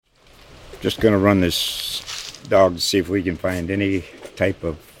Just going to run this dog to see if we can find any type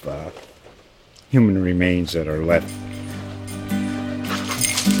of human remains that are left.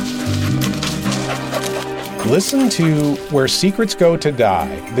 Listen to Where Secrets Go to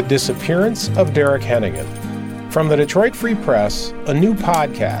Die, The Disappearance of Derek Hennigan. From the Detroit Free Press, a new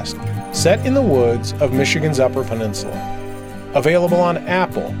podcast set in the woods of Michigan's Upper Peninsula. Available on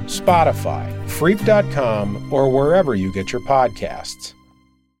Apple, Spotify, Freep.com, or wherever you get your podcasts.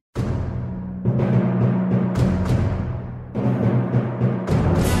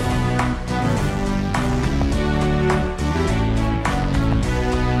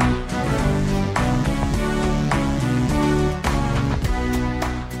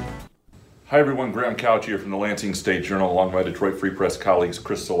 Hi everyone, Graham Couch here from the Lansing State Journal, along with my Detroit Free Press colleagues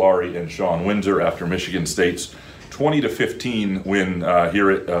Chris Solari and Sean Windsor after Michigan State's 20-15 win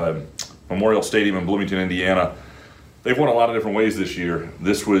here at Memorial Stadium in Bloomington, Indiana. They've won a lot of different ways this year.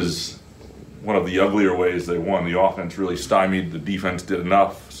 This was one of the uglier ways they won. The offense really stymied, the defense did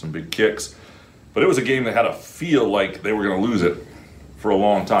enough, some big kicks. But it was a game that had a feel like they were going to lose it for a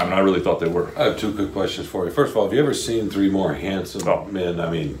long time, and I really thought they were. I have two quick questions for you. First of all, have you ever seen three more handsome men?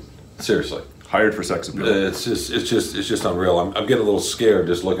 I mean, seriously. Hired for sex appeal. It's just unreal. I'm getting a little scared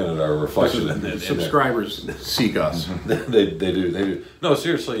just looking at our reflection. In Subscribers seek us. They do. No,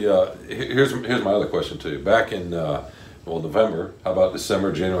 seriously. Here's my other question to you. Back in November. How about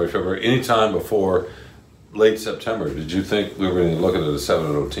December, January, February? Any time before late September, did you think we were going to look at it as a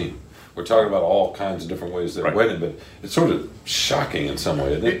 7-0 team? We're talking about all kinds of different ways they're winning, but it's sort of shocking in some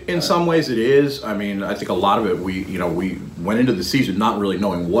way, isn't it? In some ways it is. I mean, I think a lot of it, we went into the season not really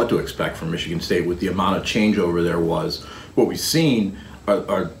knowing what to expect from Michigan State with the amount of changeover there was. What we've seen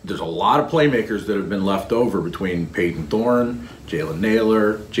there's a lot of playmakers that have been left over between Peyton Thorne, Jalen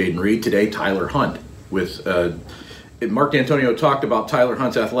Naylor, Jaden Reed, today Tyler Hunt. With Mark D'Antonio talked about Tyler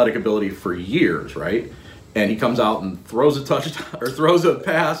Hunt's athletic ability for years, right? And he comes out and throws a touchdown or throws a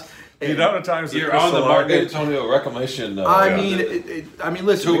pass. The amount of times you're on the Mark D'Antonio reclamation. I mean,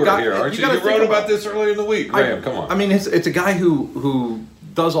 listen. Tour here, aren't you? You wrote about this earlier in the week, Graham. Come on. I mean, it's a guy who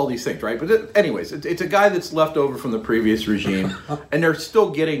does all these things, right? But anyways, it's a guy that's left over from the previous regime, and they're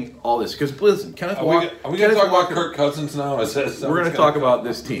still getting all this. Because listen, Kenneth Walker. Are we going to talk about Kirk Cousins now? We're going to talk about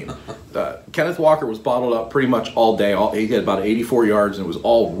this team. Kenneth Walker was bottled up pretty much all day. He had about 84 yards, and it was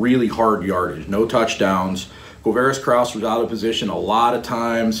all really hard yardage. No touchdowns. Quavaris Krause was out of position a lot of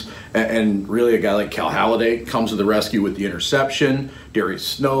times, and really a guy like Cal Halladay comes to the rescue with the interception, Darius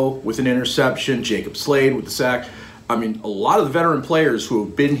Snow with an interception, Jacob Slade with the sack. I mean, a lot of the veteran players who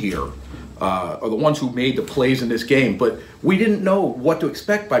have been here are the ones who made the plays in this game, but we didn't know what to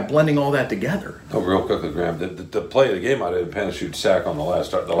expect by blending all that together. Oh, real quickly, Graham, the play of the game, I did Panaschute's sack on the last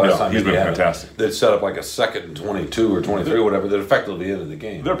time. He's been fantastic. They'd set up like a 2nd and 22 or 23 or whatever that effectively ended the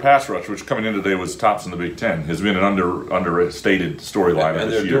game. Their pass rush, which coming in today was tops in the Big Ten, has been an understated storyline and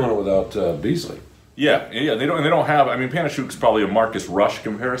this year. And they're doing it without Beasley. Yeah, they don't have. I mean, Panaschute's probably a Marcus Rush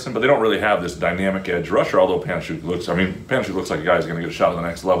comparison, but they don't really have this dynamic edge rusher. Although Panaschuke looks like a guy who's going to get a shot at the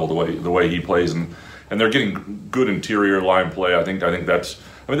next level the way he plays, and they're getting good interior line play. I think that's.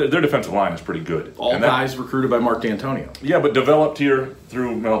 I mean, their defensive line is pretty good. All guys recruited by Mark D'Antonio. Yeah, but developed here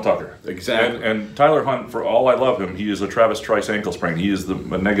through Mel Tucker. Exactly. And Tyler Hunt, for all I love him, he is a Travis Trice ankle sprain. He is a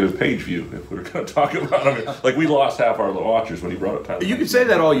negative page view, if we're going to talk about him. Like, we lost half our watchers when he brought up Tyler Hunt. You can say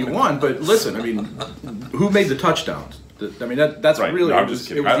that all you want, but listen, I mean, who made the touchdowns? I mean, that's right. Really, it was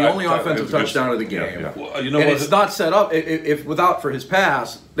the only offensive touchdown of the game. Yeah. Well, you know, and it's not set up. If without for his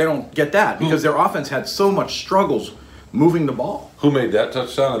pass, they don't get that because their offense had so much struggles moving the ball. Who made that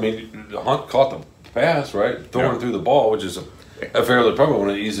touchdown? I mean, Hunt caught the pass, right? Throwing through the ball, which is a fairly probably one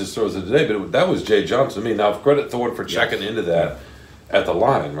of the easiest throws of the day. But that was Jay Johnson. I mean, now credit Thorne for checking into that at the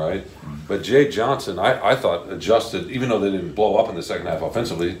line, right? But Jay Johnson, I thought adjusted, even though they didn't blow up in the second half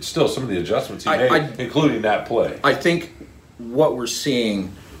offensively, still some of the adjustments he made, including that play. I think what we're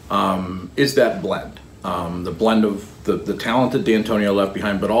seeing is that blend. The blend of the talent that D'Antonio left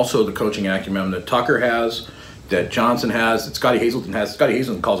behind, but also the coaching acumen that Tucker has, that Johnson has, that Scotty Hazelton has. Scotty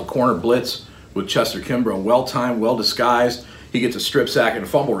Hazelton calls a corner blitz with Chester Kimbrough, well-timed, well-disguised. He gets a strip sack and a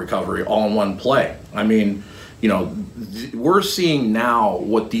fumble recovery all in one play. I mean, we're seeing now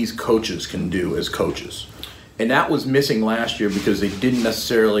what these coaches can do as coaches. And that was missing last year because they didn't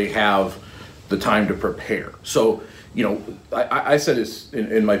necessarily have the time to prepare. So, I said this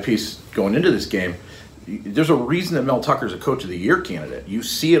in my piece going into this game, there's a reason that Mel Tucker's a Coach of the Year candidate. You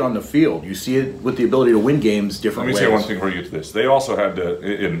see it on the field. You see it with the ability to win games different ways. Let me say one thing before you get to this. They also had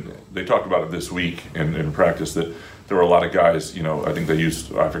they talked about it this week in practice that there were a lot of guys, I think they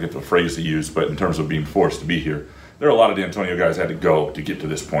used, I forget the phrase they used, but in terms of being forced to be here, there are a lot of D'Antonio guys had to go to get to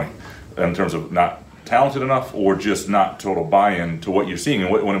this point. in terms of not talented enough or just not total buy-in to what you're seeing.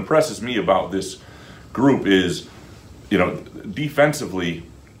 And what impresses me about this group is, defensively,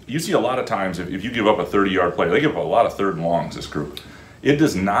 you see a lot of times if you give up a 30-yard play, they give up a lot of third and longs, this group. It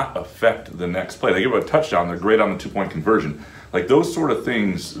does not affect the next play. They give up a touchdown, they're great on the 2-point conversion. Like those sort of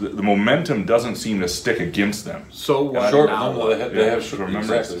things, the momentum doesn't seem to stick against them. So what Short, now? no, they have short memories.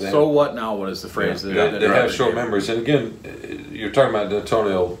 Exactly. So what now? What is the phrase? They have short memories. And again, you're talking about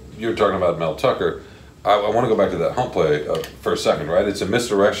Antonio, you're talking about Mel Tucker. I want to go back to that hunt play for a second, right? It's a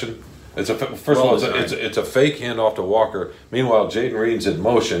misdirection. It's a fake handoff to Walker. Meanwhile, Jaden Reed's in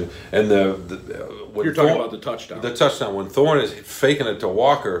motion, and you're talking about the touchdown. The touchdown when Thorne is faking it to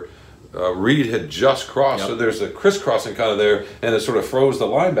Walker, Reed had just crossed, so there's a crisscrossing kind of there, and it sort of froze the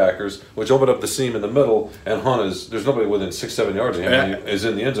linebackers, which opened up the seam in the middle. And Hunt there's nobody within 6-7 yards of him is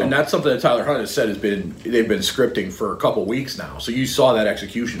in the end zone. And that's something that Tyler Hunt has said they've been scripting for a couple weeks now. So you saw that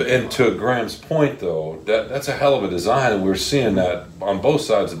execution. And to Graham's point, though, that's a hell of a design, and we're seeing that on both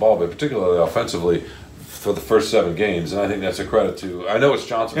sides of the ball, but particularly offensively, for the first 7 games, and I think that's a credit to. I know it's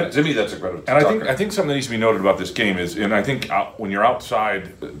Johnson, but to me, that's a credit to Tucker. And I think something that needs to be noted about this game is, and I think when you're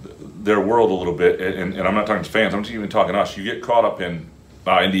outside their world a little bit, and I'm not talking to fans, I'm just even talking us. You get caught up in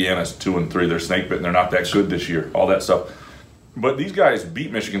Indiana's 2-3, they're snake bitten, they're not that good this year, all that stuff. But these guys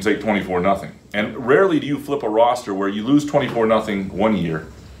beat Michigan State 24-0, and rarely do you flip a roster where you lose 24-0 one year,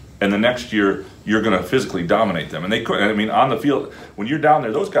 and the next year you're going to physically dominate them. And they couldn't. I mean, on the field, when you're down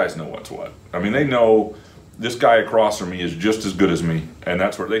there, those guys know what's what. I mean, they know. This guy across from me is just as good as me, and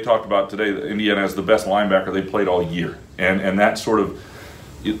that's what they talked about today. That Indiana has the best linebacker they played all year, and that sort of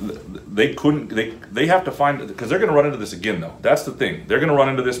they have to find, because they're going to run into this again though. That's the thing. They're going to run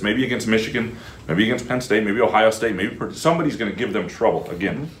into this maybe against Michigan, maybe against Penn State, maybe Ohio State, maybe somebody's going to give them trouble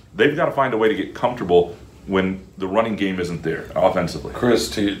again. They've got to find a way to get comfortable when the running game isn't there offensively.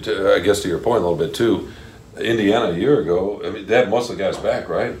 Chris, I guess to your point a little bit too. Indiana a year ago, I mean, they had most of the guys back,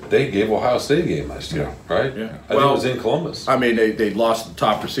 right? They gave Ohio State a game last year, right? Yeah. I think it was in Columbus. I mean, they lost the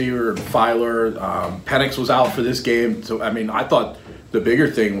top receiver, Filer. Penix was out for this game. So, I mean, I thought the bigger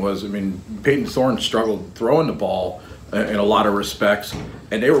thing was, Peyton Thorne struggled throwing the ball in a lot of respects,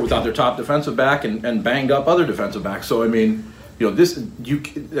 and they were without their top defensive back and banged up other defensive backs. So, I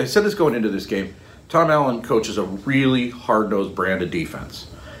said this going into this game, Tom Allen coaches a really hard-nosed brand of defense.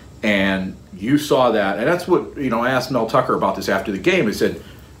 And you saw that, and that's what, I asked Mel Tucker about this after the game. I said,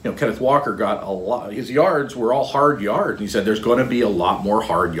 Kenneth Walker got a lot, his yards were all hard yards. And he said, there's going to be a lot more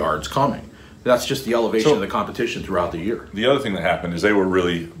hard yards coming. That's just the elevation of the competition throughout the year. The other thing that happened is they were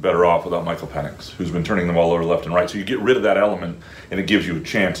really better off without Michael Penix, who's been turning the ball over left and right. So you get rid of that element, and it gives you a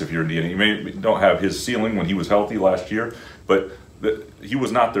chance if you're Indiana. You don't have his ceiling when he was healthy last year, but he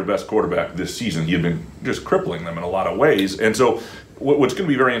was not their best quarterback this season. He had been just crippling them in a lot of ways. And so what's going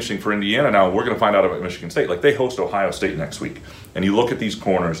to be very interesting for Indiana now, we're going to find out about Michigan State. Like, they host Ohio State next week. And you look at these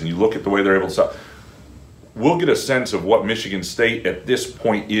corners and you look at the way they're able to stop. We'll get a sense of what Michigan State at this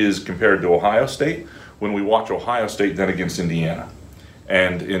point is compared to Ohio State when we watch Ohio State then against Indiana.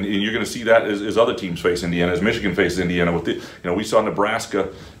 And you're going to see that as other teams face Indiana, as Michigan faces Indiana. We saw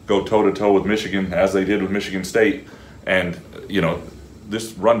Nebraska go toe-to-toe with Michigan as they did with Michigan State. And,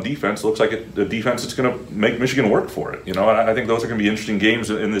 this run defense looks like a defense that's going to make Michigan work for it. And I think those are going to be interesting games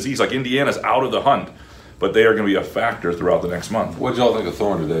in this East. Like, Indiana's out of the hunt, but they are going to be a factor throughout the next month. What did y'all think of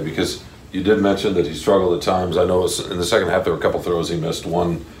Thorne today? Because you did mention that he struggled at times. I know in the second half there were a couple throws he missed.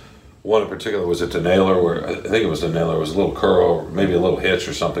 One in particular was it to Naylor, where I think it was to Naylor. It was a little curl, or maybe a little hitch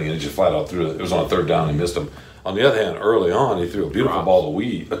or something, and he just flat out threw it. It was on a third down and he missed him. On the other hand, early on, he threw a beautiful ball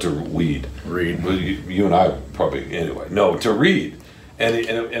to Reed. You and I probably, anyway. No, to Reed. And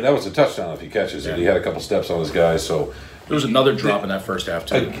that was a touchdown if he catches it. He had a couple steps on his guy, so. There was another drop in that first half,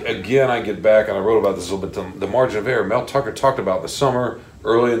 too. Again, I get back, and I wrote about this a little bit, the margin of error. Mel Tucker talked about in the summer,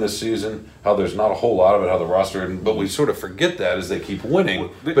 early in the season, how there's not a whole lot of it, how the roster, but we sort of forget that as they keep winning,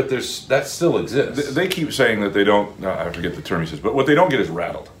 but that still exists. They keep saying that they don't, I forget the term he says, but what they don't get is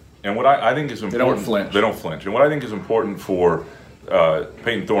rattled. And what I think is important. They don't flinch. And what I think is important for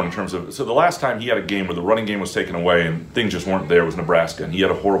Peyton Thorne in terms of, so the last time he had a game where the running game was taken away and things just weren't there was Nebraska, and he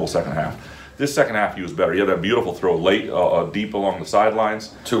had a horrible second half. This second half he was better. He had that beautiful throw late, deep along the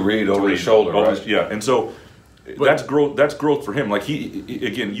sidelines to Reed over his shoulder, right? Yeah, and so that's growth. That's growth for him. Like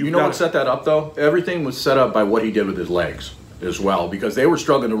what set that up though? Everything was set up by what he did with his legs as well, because they were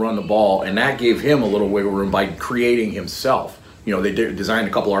struggling to run the ball, and that gave him a little wiggle room by creating himself. They designed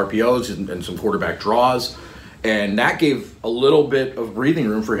a couple RPOs and some quarterback draws. And that gave a little bit of breathing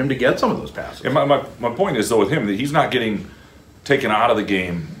room for him to get some of those passes. And my point is, though, with him, that he's not getting taken out of the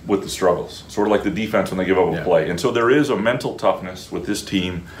game with the struggles, sort of like the defense when they give up a play. And so there is a mental toughness with this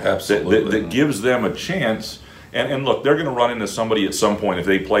team that gives them a chance. And look, they're going to run into somebody at some point if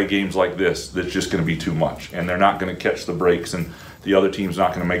they play games like this that's just going to be too much. And they're not going to catch the breaks, and the other team's not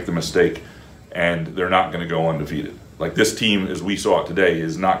going to make the mistake, and they're not going to go undefeated. Like this team, as we saw it today,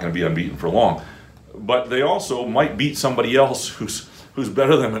 is not going to be unbeaten for long. But they also might beat somebody else who's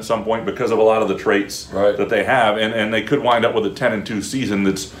better than them at some point because of a lot of the traits that they have, and they could wind up with a 10-2 season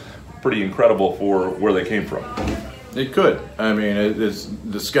that's pretty incredible for where they came from. It could. I mean,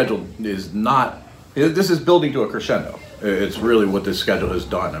 the schedule is not. This is building to a crescendo. It's really what this schedule has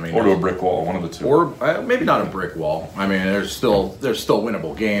done. I mean, or to a brick wall, one of the two. Or maybe not a brick wall. I mean, there's still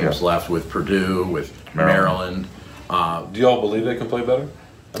winnable games left with Purdue, with Maryland. Do y'all believe they can play better?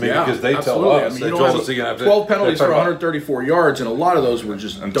 I mean, because they absolutely. tell us, I mean, they told us they're going to have 12 penalties for 134 yards, and a lot of those were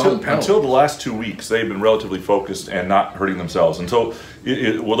just dumb penalties. Until the last 2 weeks, they've been relatively focused and not hurting themselves. Until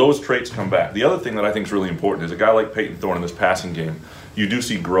will those traits come back? The other thing that I think is really important is a guy like Peyton Thorne in this passing game. You do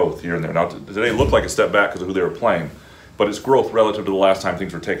see growth here and there. Now, today looked like a step back because of who they were playing, but it's growth relative to the last time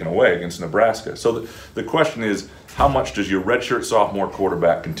things were taken away against Nebraska. So the question is, how much does your redshirt sophomore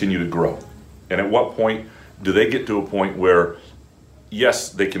quarterback continue to grow? And at what point do they get to a point where, yes,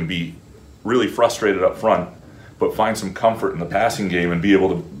 they can be really frustrated up front, but find some comfort in the passing game and be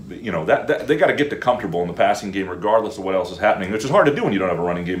able to, that they got to get to comfortable in the passing game regardless of what else is happening, which is hard to do when you don't have a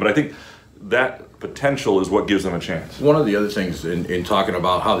running game. But I think that potential is what gives them a chance. One of the other things in talking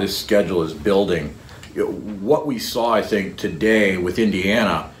about how this schedule is building, what we saw, I think, today with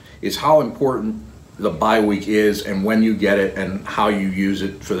Indiana is how important the bye week is and when you get it and how you use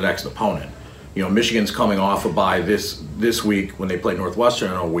it for the next opponent. Michigan's coming off a bye this week when they play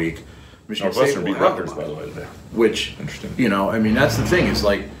Northwestern in a week. Michigan Northwestern State beat Rutgers, by the way, today. Which, interesting. I mean, that's the thing. Is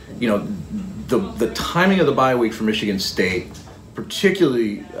like, the timing of the bye week for Michigan State,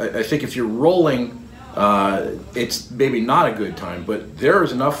 particularly, I think if you're rolling, it's maybe not a good time. But there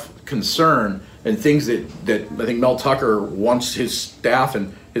is enough concern and things that I think Mel Tucker wants his staff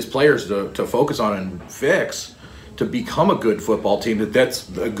and his players to focus on and fix to become a good football team. That's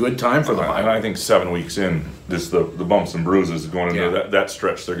a good time for them. And I think 7 weeks in, the bumps and bruises going into that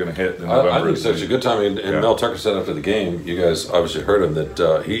stretch they're going to hit in November. I think it's such a good time. And Mel Tucker said after the game, you guys obviously heard him,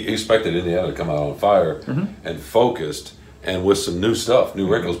 that he expected Indiana to come out on fire and focused and with some new stuff,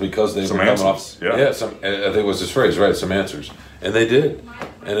 new wrinkles, because they were coming off. I think it was his phrase, right? Some answers. And they did.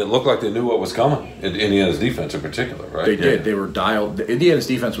 And it looked like they knew what was coming, Indiana's defense in particular, right? They did. They were dialed. Indiana's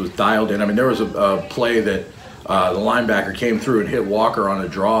defense was dialed in. I mean, there was a play that the linebacker came through and hit Walker on a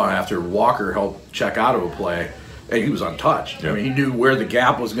draw after Walker helped check out of a play, and he was untouched. I mean, he knew where the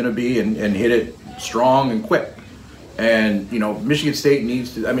gap was going to be and hit it strong and quick. And, Michigan State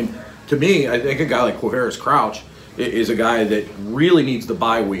needs to, I mean, to me, I think a guy like Quavaris Crouch is a guy that really needs the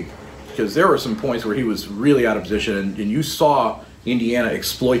bye week, because there were some points where he was really out of position, and you saw Indiana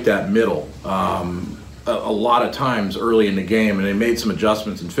exploit that middle a lot of times early in the game, and they made some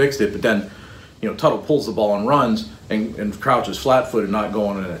adjustments and fixed it, but then Tuttle pulls the ball and runs, and Crouch is flat-footed, not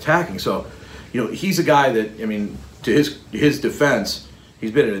going and attacking. So, he's a guy that, I mean, to his defense,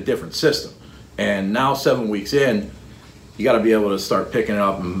 he's been in a different system. And now 7 weeks in, you got to be able to start picking it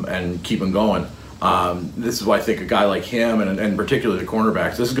up and keep him going. This is why I think a guy like him, and particularly the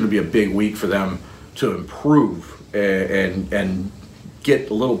cornerbacks, this is going to be a big week for them to improve and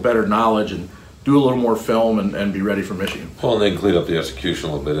get a little better knowledge and do a little more film and be ready for Michigan. Well, and they can clean up the execution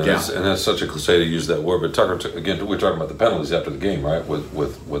a little bit. And that's such a cliche to use that word. But Tucker, again, we're talking about the penalties after the game, right,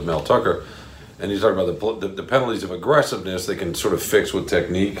 with Mel Tucker. And he's talking about the penalties of aggressiveness they can sort of fix with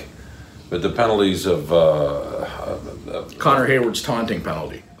technique. But the penalties of Connor Hayward's taunting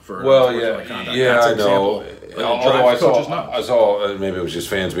penalty. For I know. Although I saw, maybe it was just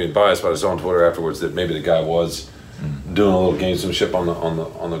fans being biased, but I saw on Twitter afterwards that maybe the guy was doing a little gamesmanship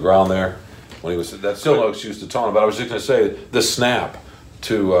on the ground there. When he was, that's still no excuse to taunt him. But I was just going to say the snap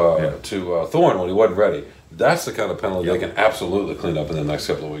to Thorne when he wasn't ready. That's the kind of penalty they can absolutely clean up in the next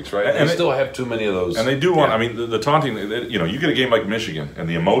couple of weeks, right? And they still have too many of those. And they do want. I mean, the taunting. You get a game like Michigan and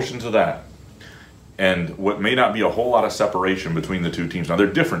the emotions of that, and what may not be a whole lot of separation between the two teams. Now they're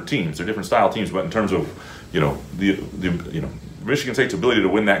different teams, they're different style teams, but in terms of the Michigan State's ability to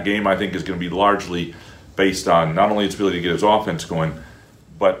win that game, I think is going to be largely based on not only its ability to get its offense going,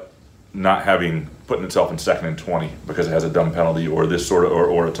 but not putting itself in 2nd and 20 because it has a dumb penalty or this sort of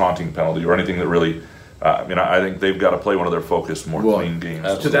or a taunting penalty or anything that really. I think they've got to play one of their focused, more clean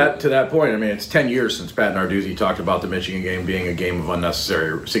games. To that point, I mean, it's 10 years since Pat Narduzzi talked about the Michigan game being a game of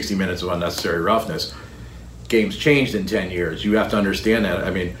 60 minutes of unnecessary roughness. Games changed in 10 years. You have to understand that. I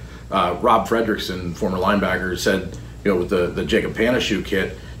mean, Rob Fredrickson, former linebacker, said with the Jacob Panashew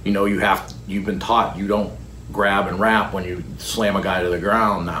kit, you've been taught you don't grab and wrap when you slam a guy to the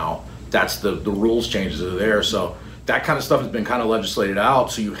ground now. That's the rules changes are there. So that kind of stuff has been kind of legislated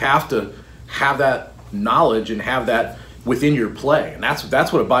out. So you have to have that knowledge and have that within your play. And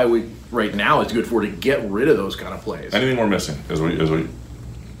that's what a bye week right now is good for, to get rid of those kind of plays. Anything we're missing as we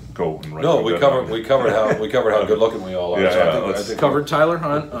go and write? No, we covered how good looking we all are. Yeah, I think Covered Tyler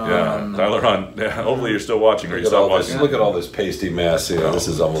Hunt. Tyler Hunt. Yeah, hopefully you're still watching or you stopped watching. Look at all this pasty mess. This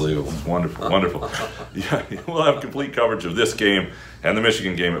is unbelievable. Wonderful. Yeah, we'll have complete coverage of this game and the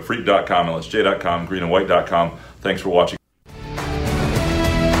Michigan game at freep.com, lsj.com, greenandwhite.com. Thanks for watching.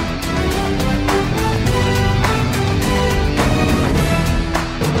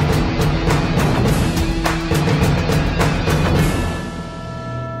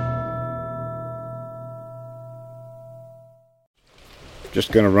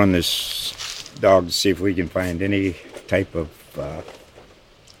 Just going to run this dog to see if we can find any type of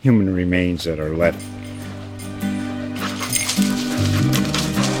human remains that are left.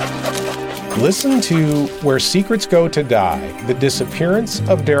 Listen to Where Secrets Go to Die, The Disappearance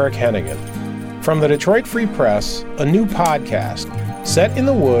of Derek Hennigan. From the Detroit Free Press, a new podcast set in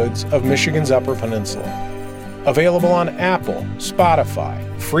the woods of Michigan's Upper Peninsula. Available on Apple, Spotify,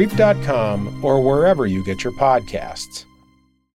 Freep.com, or wherever you get your podcasts.